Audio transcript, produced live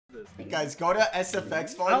this. Guys, go to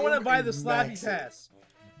SFX volume. I want to buy the and Slappy max Pass.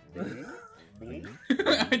 What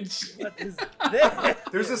What is this?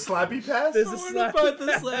 There's a Slappy Pass? There's a I Slappy want to buy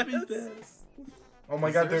the Pass. Slappy Pass. Oh my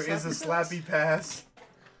Is god, there there a is a Slappy Slappy Pass.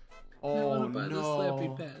 I Oh want to buy the Slappy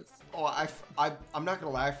no. Pass. Oh, I'm not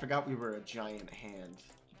gonna lie. I forgot we were a giant hand.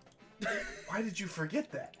 Why did you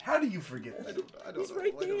forget that? How do you forget that? I don't He's know.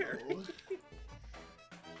 right I don't there.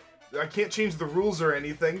 know. I can't change the rules or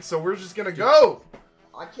anything, so we're just gonna go.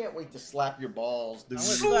 I can't wait to slap your balls, dude. I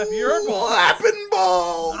want to slap your balls. Slapping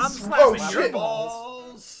balls. I'm slapping oh, your shit.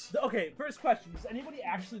 balls. Okay, first question. Does anybody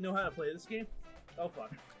actually know how to play this game? Oh,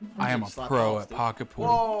 fuck. I am a Slap pro balls, at dude. pocket pool.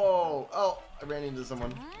 Whoa! Oh, I ran into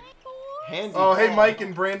someone. Handy. Oh, hey, ball. Mike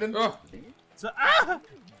and Brandon. Oh, So,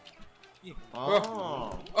 Oh.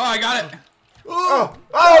 oh, I got it. Oh,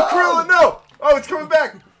 oh, Krillin, no! Oh, it's coming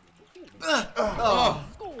back. Oh.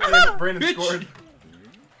 Brandon Bitch. scored.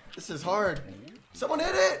 This is hard. Someone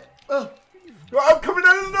hit it. Oh. Oh, I'm coming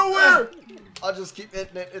out of nowhere. I'll just keep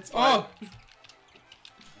hitting it. It's fine. Oh,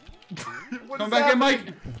 What come is back in, happening?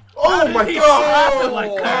 Mike. Oh my he god! slap it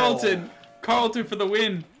like that? Carlton for the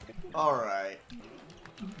win. All right.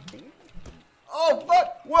 Oh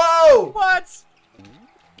fuck! Whoa! what?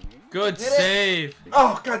 Good Hit it. save.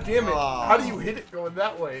 Oh god damn it! Aw. How do you hit it going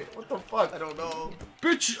that way? What the fuck? I don't know.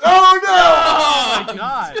 Bitch. Oh no! Oh, my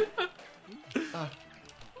God.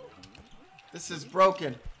 This is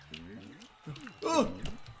broken. Fuck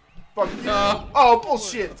you! No. Oh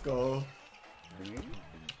bullshit! Let's go.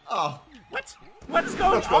 Oh. What? What's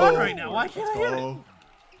going Let's go. on right now? Why can't I hit it? Go.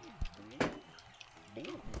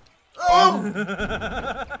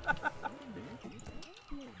 Oh!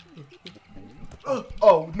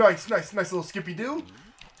 Oh, nice little Skippy Doo.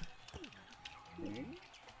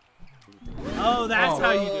 Oh, that's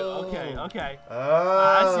how you do it. Okay, okay.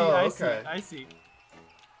 I see. Okay. I see.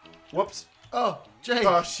 Whoops. Oh, Jake.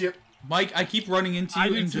 Oh shit. Mike, I keep running into I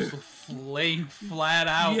you do and too. just laying flat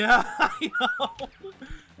out. Yeah, I know.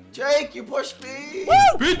 Jake, you pushed me.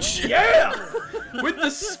 Bitch. Yeah! With the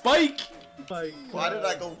spike. Like, Why did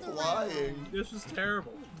I go flying? this was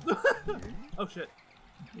terrible. Oh shit.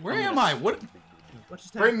 Where am I? What? What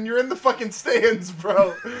just Brandon, happened? you're in the fucking stands,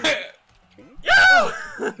 bro.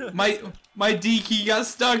 My D key got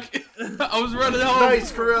stuck. I was running home.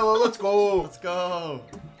 Nice, Gorilla. Let's go. Let's go.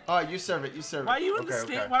 Oh, you serve it. You serve Why are it. you in the Okay,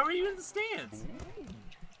 stand? okay. Why were you in the stands?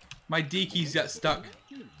 My D keys got stuck.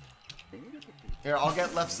 Here, I'll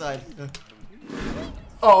get left side.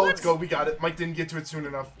 Oh, let's go. We got it. Mike didn't get to it soon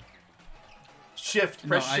enough. Shift.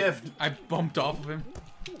 Press No, shift. I bumped off of him.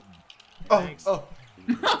 Oh. Thanks. Oh.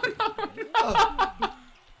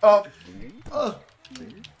 Oh. Oh.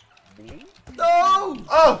 No.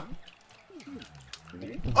 Oh.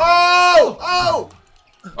 Oh. Oh.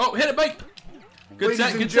 Oh, hit it, Mike. Good Ladies set,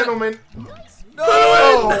 and good set. gentlemen. No.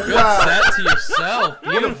 Oh, Good wow. set to yourself.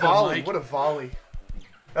 What a Beautiful, volley. Mike. What a volley.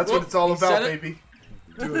 That's Whoop, what it's all he about, said it. baby.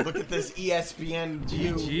 Dude, look at this ESPN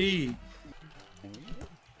view. Gee.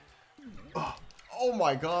 Oh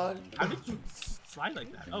my god. How did you slide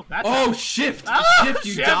like that? Oh, that's. Oh, shift. Oh, Shift,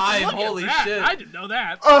 you shit, died. look at Holy that. shit. I didn't know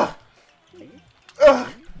that.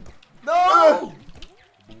 No.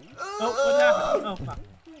 Oh, what happened? Oh, fuck.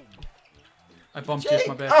 I bumped Jake, you,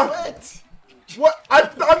 my bad. quit. What?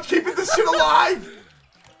 I'm keeping this shit alive.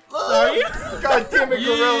 Are you? God damn it,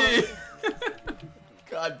 Gorilla. Yeah.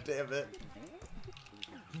 God damn it.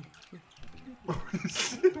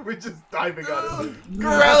 We're just diving on it.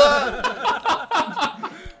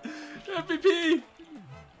 Gorilla. MVP.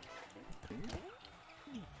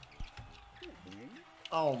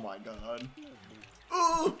 Oh my god.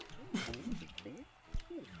 Ooh.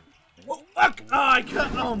 Oh, fuck! Oh, I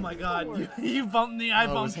cut. Oh my god. You bumped me. I Oh,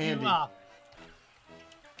 it was bumped you. handy. Ah.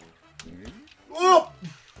 Oh.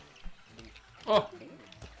 Oh.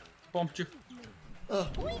 Bumped you.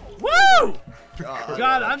 Woo!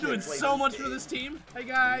 God, I I'm doing can't play so much game. for this team. Hey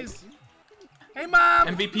guys. Hey mom.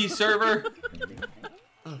 MVP server.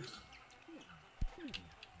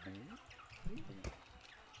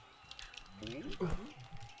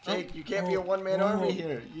 Jake, you can't be a one-man army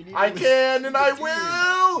here. You need I to can and I team.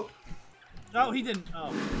 will. Oh, he didn't.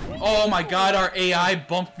 Oh, Oh my god, our AI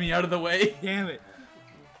bumped me out of the way. damn it.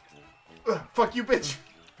 Fuck you, bitch.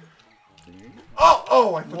 Oh,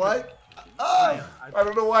 oh, I What? Oh! I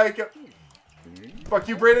don't know why I kept. Fuck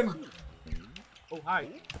you, Brandon. Oh, hi.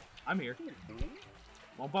 I'm here.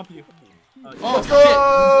 Won't bump you. Oh, Let's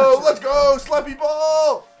go! Let's go!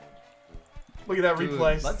 Slappyball! Look at that Dude,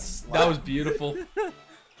 replay. Let's slap. that was beautiful.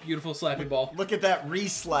 Beautiful slappy ball. Look at that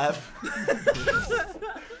re-slap.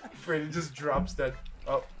 Brandon just drops dead.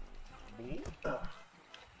 Oh.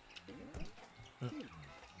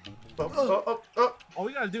 Oh, oh, oh, oh. All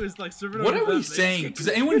we gotta do is like serve it. What over are we them. saying? Does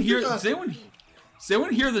anyone hear? Does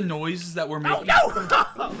anyone hear the noises that we're making? No!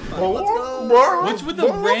 What's with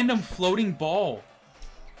the random floating ball?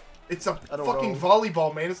 It's a fucking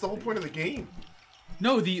volleyball, man. It's the whole point of the game.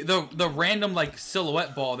 No, the random like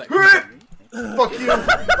silhouette ball that. Fuck you!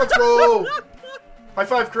 Let's go! High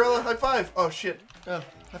five, Corella! High five! Oh shit! High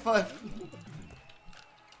five!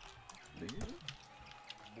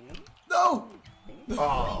 No!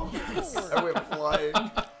 Oh! I went flying.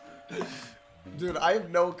 Dude, I have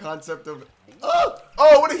no concept of. Oh!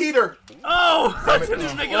 What a heater! Oh! I couldn't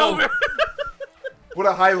just make it over. What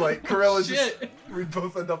a highlight! Corella just. We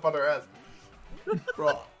both end up on our ass.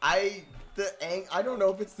 Bro, I don't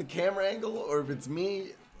know if it's the camera angle or if it's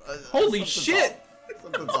me. Holy shit!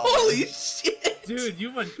 Holy shit! Dude,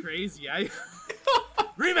 you went crazy.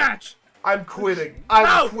 Rematch! I'm quitting.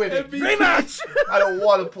 I'm quitting. Rematch! I don't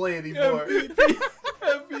want to play anymore.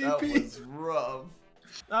 That was rough.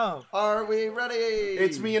 Oh. Are we ready?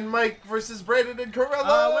 It's me and Mike versus Brandon and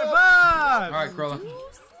Corella. We're back! Alright, Corella.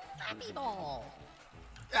 Slappyball.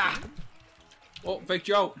 Ah. Oh, fake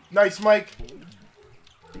joke. Nice, Mike.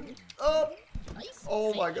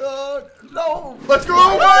 Oh my god. No! Let's go!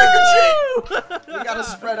 Oh, We gotta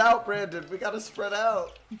spread out, Brandon. We gotta spread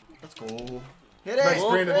out. Let's go. Hit it! Nice,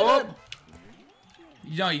 Brandon. Brandon.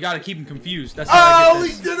 You know, you gotta keep him confused. That's how Oh, I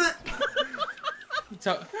he get did it!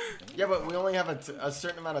 this. Yeah, but we only have a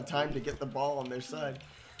certain amount of time to get the ball on their side.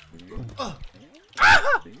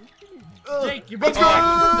 Jake, you're Let's back.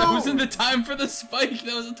 go! That wasn't the time for the spike.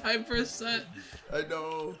 That was the time for a set. I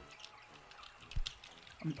know.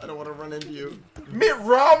 I don't want to run into you. Mitt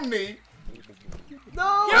Romney!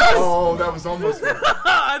 No! Yes! Oh, that was almost good.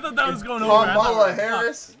 I thought that was going over. I thought Kamala we were-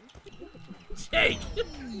 Harris. Jake!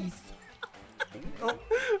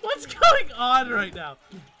 What's going on right now?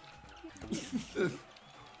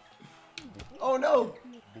 Oh no!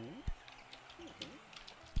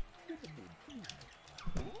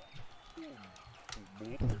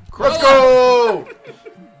 Let's go!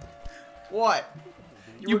 What?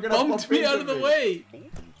 You were gonna bumped bump me into out of the way.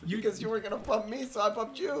 Because you were gonna bump me, so I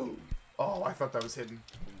bumped you. Oh, I thought that was hidden.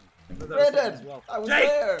 Brandon, I was Jake!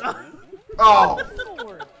 there. Oh!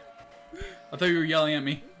 I thought you were yelling at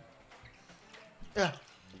me. Yeah.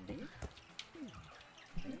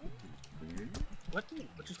 What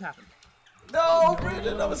just happened? No,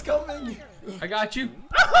 Brandon, I was coming. I got you.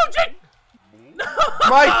 Oh, Jake! No!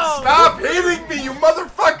 Mike, stop hitting me, you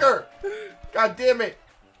motherfucker! God damn it.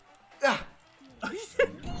 Ah.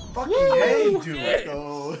 Fucking hey, dude. Let's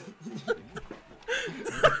go.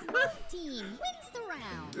 Team wins the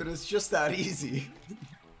round. Dude, it's just that easy.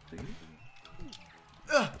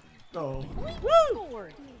 No.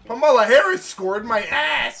 Scored. Kamala Harris scored my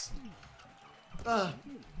ass! Oh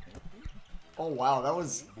wow, that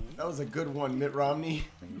was a good one, Mitt Romney.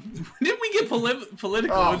 Did we get political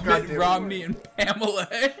Oh, with God Mitt damn it. Romney and Pamela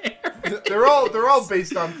Harris? They're all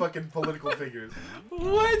based on fucking political figures.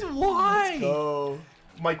 What? Why? Oh.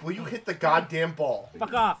 Mike, will you hit the goddamn ball?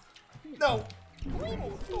 Fuck off. No.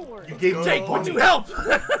 Scored. You gave me Jake, a would you bunny. help?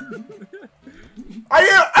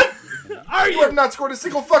 Are You have you? not scored a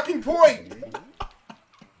single fucking point!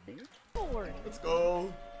 Scored. Let's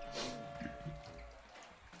go.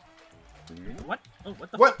 What? Oh,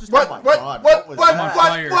 what the What? fuck just What? happened? What? God, What? what was What? that? What?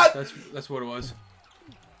 Fire. What? That's what it was.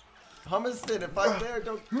 Hummuston, if I'm there,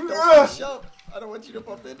 don't push up. I don't want you to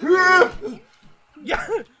bump into me. Yeah.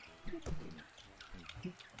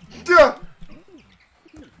 Duh.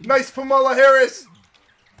 Nice, Kamala Harris.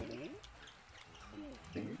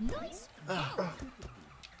 Nice.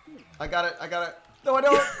 I got it. No, I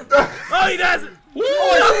don't. Oh, he does it.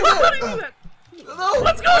 Oh, How did he do that? no.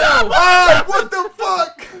 What's going on? Oh, what the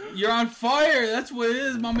fuck? You're on fire. That's what it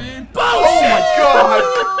is, my man. Oh my god.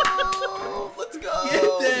 Oh, let's go. Get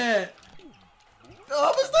that.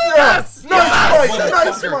 Hummuston. Yes. Nice, Mike.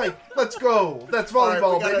 Yes. Nice, Mike. Let's go. That's volleyball,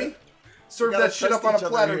 All right, we gotta- baby. Serve gotta that shit up trust on a each other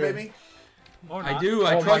platter, here. baby. Or I not. do.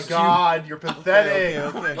 I Oh my trust you. god, you're pathetic.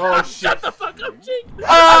 Okay. Oh shit. The fuck up, Jake.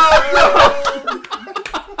 Oh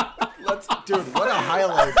Let's, dude. What a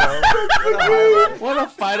highlight, bro. What a highlight. What a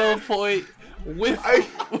final point with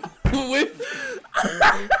with.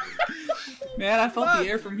 Man, I felt the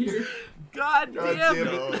air from here. God God damn damn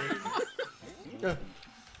it. it.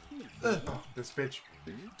 Oh, this bitch.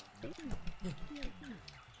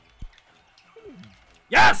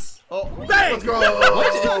 Yes. Oh, Bang. Let's go.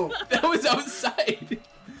 What? That was outside.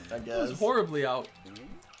 I That was guess. horribly out.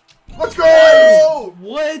 Let's go.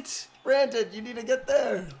 What? Brandon, you need to get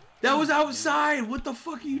there. That was outside. What the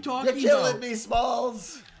fuck are you You're talking killing about? me,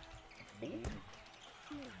 Smalls.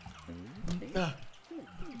 Uh,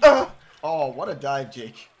 Oh, what a dive,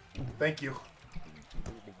 Jake. thank you.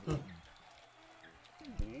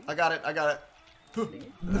 I got it. I got it. He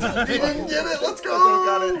didn't get it. Let's go.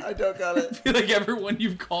 I don't got it. I feel like everyone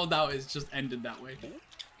you've called out is just ended that way.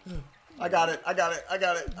 I got it. I got it. I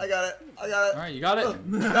got it. I got it. I got it. All right, you got it. Oh,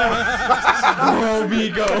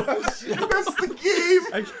 Migo. That's the game.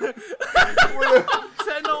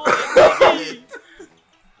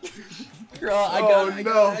 10-0. Girl, I got it. I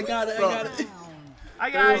got it. I got it. I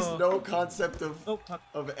There got is no concept of fuck.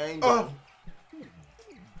 angle.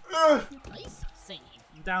 Nice save.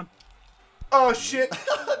 I'm down. Oh shit.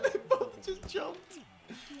 They both just jumped.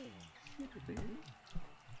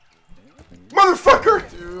 Motherfucker.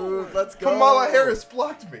 Dude, let's go. Kamala Harris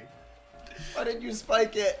blocked me. Why didn't you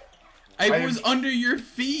spike it? I was under your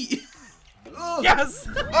feet. Yes.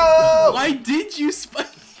 Oh. Why did you spike?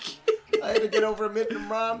 I had to get over Mitt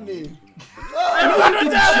Romney.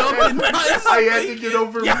 I had to get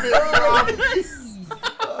over Mitt Romney.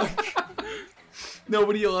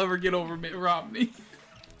 Nobody will ever get over Mitt Romney.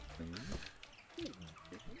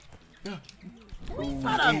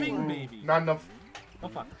 Not a big baby. Not enough. Oh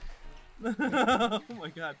fuck. Oh my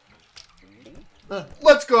god.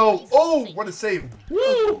 Let's go. Oh, what a save.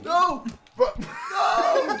 Woo! No! But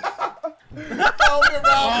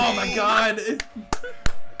Oh my god.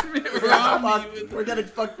 Mitt Romney. We're getting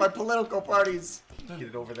fucked by political parties. get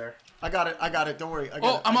it over there. I got it. I got it. Don't worry. I got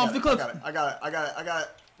Oh, it. I'm I off got the it, cliff. I got it. I got it. I got it.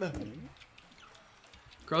 I got it.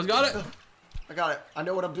 Girls got it. I got it. I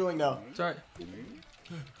know what I'm doing now. It's alright.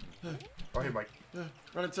 Oh, hey, Mike.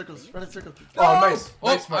 Run in circles. Run in circles. Oh, No! nice. Oh,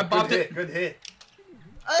 Nice, I Mike. bopped Good it. hit. Good hit.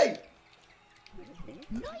 Hey!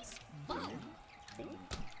 Nice foul.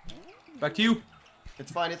 Back to you.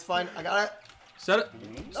 It's fine. It's fine. I got it. Set it.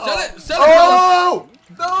 Oh. Set it. Set it. Oh!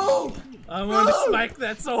 No! I want to spike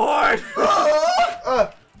that so hard.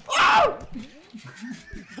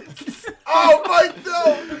 Oh, Mike,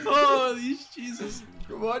 no! Oh, these Jesus.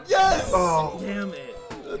 Come on. Yes! Oh, Damn it.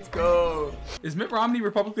 Let's go. Is Mitt Romney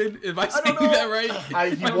Republican? Am I don't saying know. that right?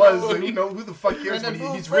 he was. You know who the fuck cares when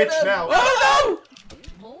Brandon, he's move, rich Brandon. now? Oh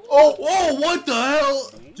Oh, no! Oh, what the hell?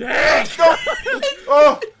 Dang. no!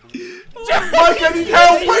 Oh, Mike, I need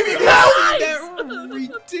help! I need help! That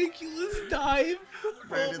ridiculous dive.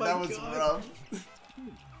 Brandon, my that was God. rough.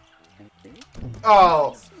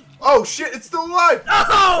 Oh, oh shit! It's still alive!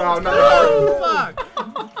 Oh, no! fuck.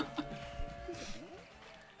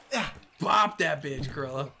 Bop that bitch,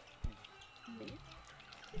 Cruella.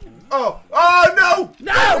 Oh, oh no!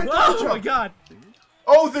 No! Oh my god.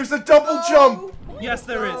 Oh, there's a double jump. Yes,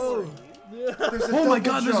 there is. There's a Oh my double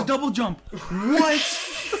god, there's a jump. double jump. What?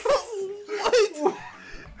 What?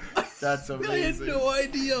 That's I had amazing. no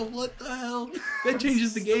idea. What the hell? That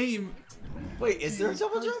changes the game. Wait, is there a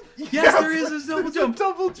double jump? Yes, there is a double jump.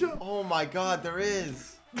 Double jump. Oh my god, there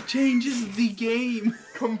is. Changes the game.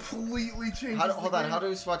 Completely changed. Hold on, how do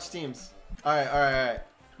we switch teams? Alright.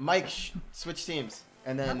 Mike, switch teams.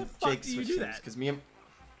 And How then the fuck Jake do you switch do teams. that? Because me and...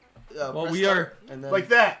 Well, press we start, are- And then, Like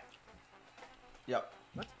that. Yep.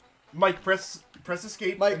 Mike, press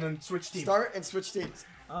escape Mike, and then switch teams. Start and switch teams.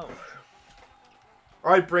 Oh.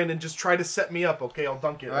 All right, Brandon, just try to set me up, okay? I'll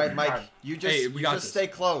dunk it. Alright, every Mike, time. you just, Hey, we got this. stay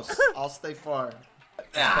close. I'll stay far.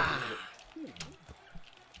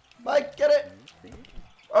 Mike, get it!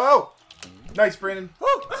 Oh, nice, Brandon.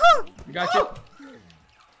 We got you.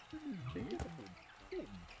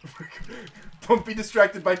 Don't be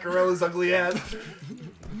distracted by Corella's ugly ass.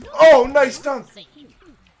 Oh, nice dunk. Save.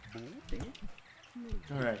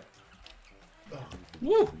 Alright.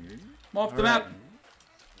 Woo! I'm off the map.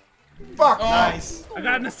 Fuck. Oh, Nice. I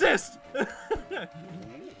got an assist.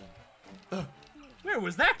 Where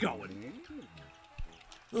was that going?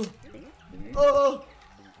 Oh!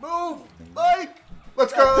 Move! Mike!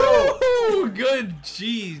 Let's go. Ooh, good.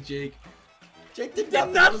 Jeez, Jake. Jake did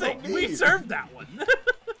Did nothing. nothing. We served that one.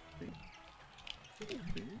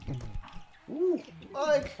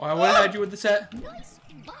 Mike! Oh, I would have had you with the set. Nice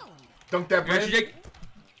foul. Dunk that, I got you, Brandon. Jake.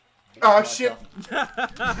 Oh, shit.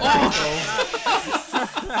 Oh,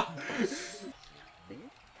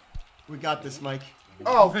 We got this, Mike.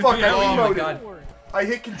 Oh, fuck. I Oh, my emoted. God. Forward. I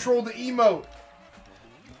hit control to emote.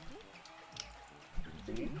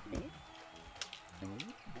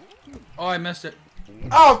 oh, I missed it.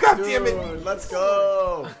 Oh, god damn it. Dude, let's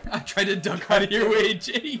go! I tried to dunk out of your way,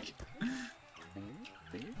 Jake.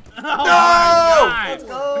 Oh Let's my god.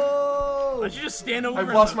 go! I should just stand over I've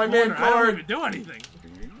in lost the my man corner. I don't card. even do anything.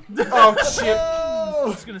 Oh, shit.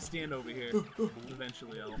 I'm just gonna stand over here.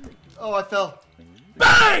 Eventually I'll... Oh, I fell.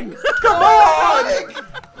 BANG! Come on.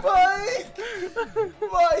 Mike!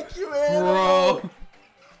 Mike, you animal! Bro.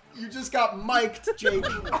 You just got mic'd, Jake.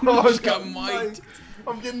 Oh, Just got mic'd.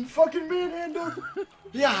 I'm getting fucking manhandled.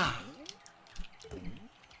 Yeah.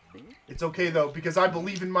 It's okay though because I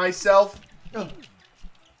believe in myself. Let's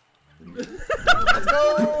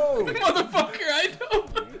go! Motherfucker, I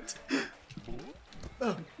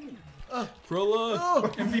know.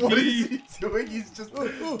 Krilla, MVP. What is he doing? He's just.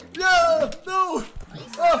 Yeah! No!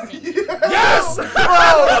 Yes!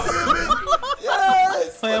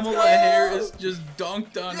 Yes! Pamela Harris just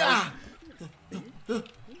dunked on Yeah! him.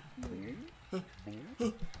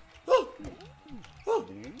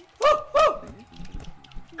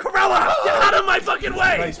 Corella, get out of my fucking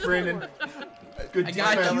way! Nice, Brandon. Good I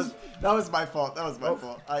got defense. you. That was my fault. That was my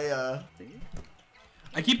fault. I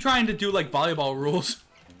keep trying to do like volleyball rules.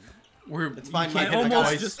 Where It's fine, you can't Mike. hit I the got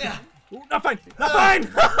boys. it. Yeah. Ooh, not fine! Not fine!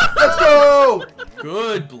 Let's go!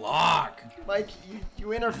 Good block. Mike,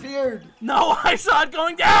 you interfered. No, I saw it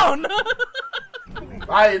going down!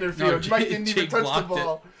 I interfered. No, Mike didn't even Jake touch the blocked it.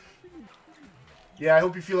 ball. Yeah, I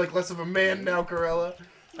hope you feel like less of a man now, Corella.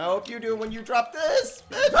 I hope you do when you drop this.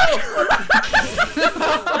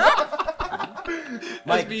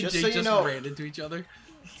 Mike, Me and just Jake so you just know. ran into each other.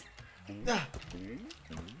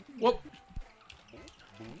 Whoop.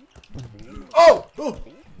 Oh!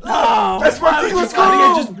 Oh, That's my team, let's I think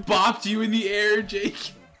I go! just bopped you in the air,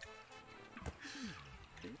 Jake.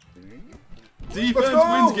 Defense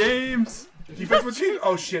go! wins games. Defense machine?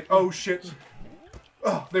 Oh shit, oh shit.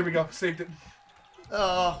 Oh, there we go, saved it.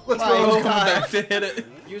 Oh, Let's Mike, go. I was coming God. back to hit it.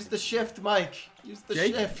 Use the shift, Mike. Use the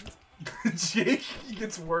Jake? shift. Jake, he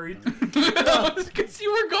gets worried. Because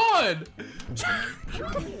you were gone.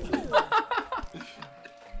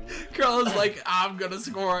 Carla's like, I'm gonna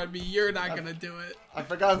score on me. You're not gonna do it. I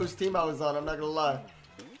forgot whose team I was on. I'm not gonna lie.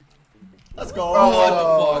 Let's go. Oh, what the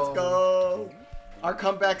fuck? Let's go. Our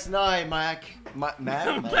comeback's 9, Mac. Mac?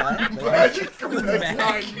 Magic coming Mac.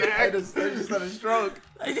 back. I just had a stroke.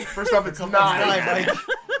 First off, it's 9. 9, Mike.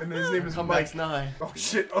 And his name is Comeback's Mike. 9. Oh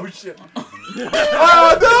shit, oh shit.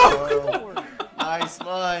 Oh no! Nice,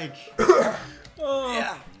 Mike. Oh.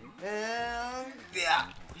 Yeah. And yeah.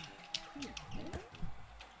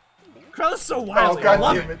 Corella's so Oh wild. I god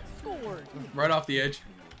love damn it. Scored. Right off the edge.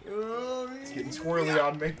 It's getting swirly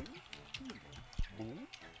on me.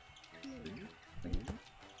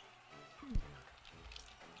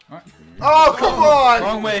 Alright. Oh, come on!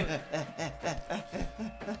 Wrong way.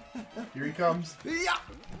 Here he comes. Yeah.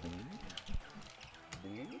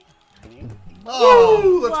 Woo!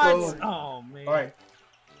 Oh. Let's What? go. Oh, man. Alright.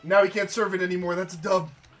 Now he can't serve it anymore. That's a dub.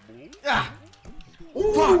 Yeah.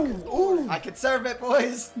 Ooh, Fuck. ooh. I can serve it,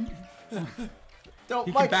 boys. Don't,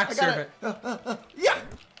 He can Mike. back I serve got it. Yeah.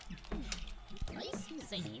 Nice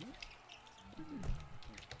save.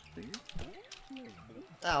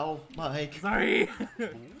 Ow, Mike. Sorry.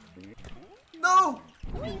 No.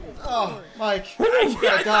 Oh, Mike.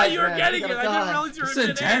 I thought you were man. getting You it. I gotta didn't die. realize you were This in is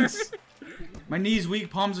midair. intense. My knees weak,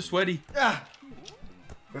 palms are sweaty. Yeah.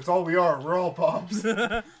 That's all we are. We're all pops.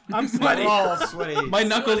 I'm sweaty. We're all sweaty. My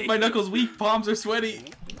knuckles weak, palms are sweaty.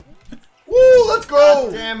 Woo! Let's go!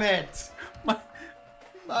 God damn it. My-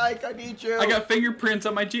 Mike, I need you. I got fingerprints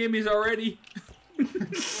on my jammies already.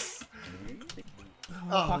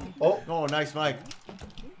 Oh. Oh, Oh, nice, Mike.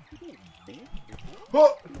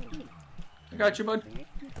 oh. I got you, bud.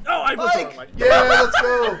 Oh, I was Mike! wrong, Mike. Yeah, let's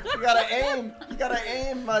go. You gotta aim. You gotta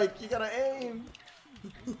aim, Mike. You gotta aim.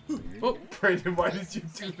 Oh, Brandon, why did you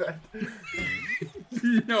do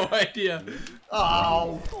that? no idea.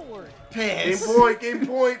 Oh, Scored. Game piss. point, game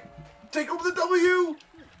point. Take over the W.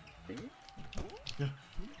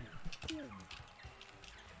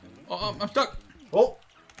 Oh, I'm stuck. Oh,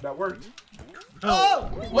 that worked. Oh,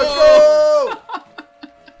 Let's go.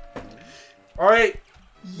 All right,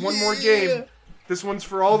 one more game. This one's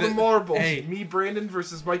for all the marbles. Hey. Me, Brandon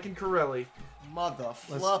versus Mike and Corelli.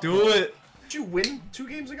 motherfucker. Let's do it. Did you win 2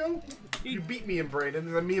 games ago? You beat me and Brandon,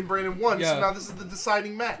 and then me and Brandon won. Yeah. So now this is the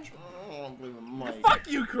deciding match. I don't believe in Mike. Fuck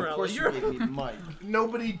you, Of Corella. course you You're... gave me Mike.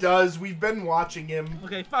 Nobody does. We've been watching him.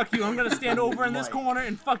 Okay, fuck you. I'm gonna stand over in this Mike. corner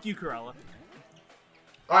and fuck you, Corella.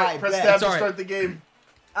 All right, I press bet. tab It's to all right. start the game.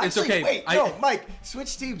 It's Actually, okay. Wait, no, Mike.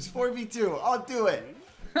 Switch teams. 4v2. I'll do it.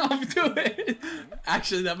 I'll do it.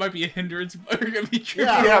 Actually, that might be a hindrance, but we're gonna be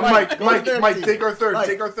tripping. Yeah. Yeah, Mike, go to Mike, their Mike, team. take our third. Mike.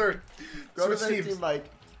 Take our third. Go to Switch their teams. team, Mike.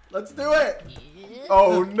 Let's do it. Yeah.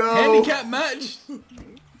 Oh no! Handicap match.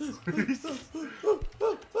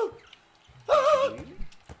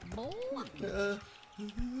 Boy.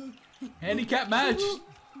 Handicap match.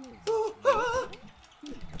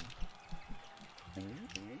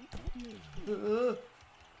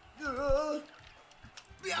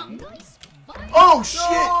 Nice fight. Oh shit!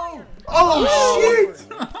 No! Oh shit!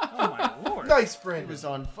 Oh my lord. Nice, He Brandon. was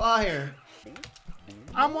on fire.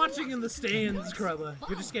 I'm watching in the stands, Corella.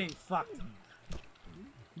 You're just getting fucked.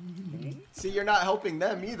 See, you're not helping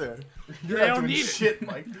them either. You're They not don't doing need shit,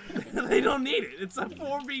 Mike. They don't need it. It's a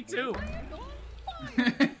 4v2.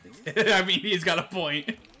 I mean, he's got a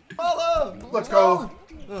point. Follow! Let's go.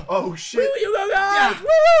 Oh shit. Woo, you go guys!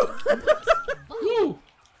 Woo! Woo!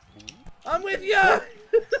 I'm with ya!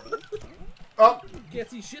 Oh. Can't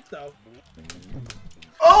see shit though.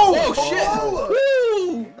 Oh, shit. Pomala.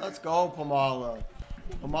 Woo! Let's go, Pomala.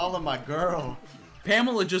 Pomala, my girl.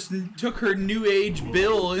 Pamela just took her new age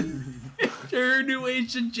bill and her new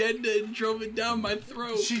age agenda and drove it down my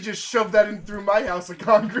throat. She just shoved that in through my House of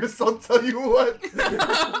Congress, I'll tell you what.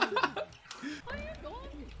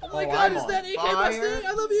 Oh my god, I'm is on that AK fire. Mustang?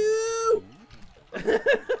 I love you!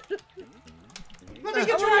 Let me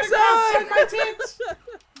get I'm your on your autograph, side! suck my tits.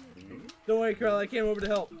 Don't worry, Carl, I came over to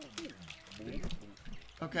help.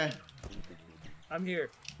 Okay. I'm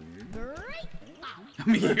here.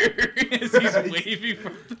 I'm here as he's waving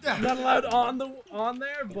from I'm not allowed on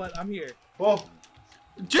there, but I'm here. Oh.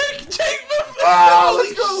 Jake, move! Oh,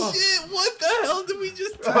 let's go. Shit, what the hell did we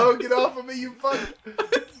just do? Oh, get off of me, you fuck.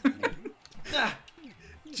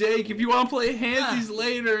 Jake, if you want to play handsies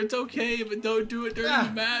later, it's okay, but don't do it during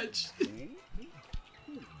the match.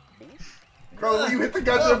 Bro, you hit the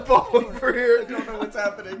goddamn ball over here. I don't know what's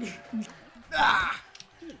happening.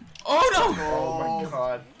 Oh no! Oh my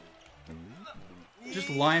god. Just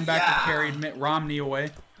linebacker carried Mitt Romney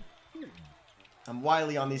away. I'm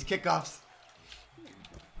wily on these kickoffs.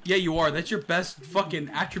 Yeah, you are. That's your best fucking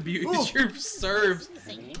attribute. Ooh. Is your serves.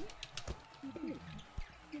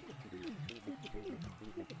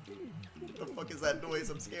 What the fuck is that noise?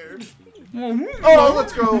 I'm scared. Oh,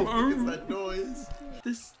 let's go. What is that noise?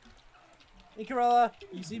 This. Hey, Corella,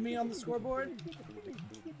 you see me on the scoreboard?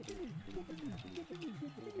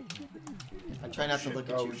 I try not to look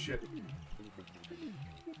at Oh you. shit.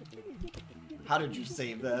 How did you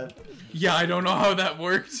save that? Yeah, I don't know how that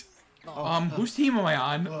worked. Whose team am I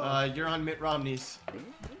on? You're on Mitt Romney's.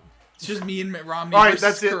 It's just me and Mitt Romney. Alright,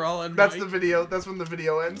 versus that's it. Corella and That's Mike. the video. That's when the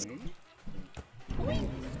video ends.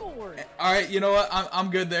 Alright, you know what?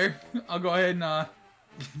 I'm good there. I'll go ahead and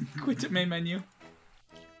quit the main menu.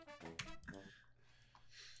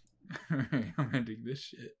 Alright, I'm ending this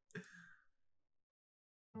shit.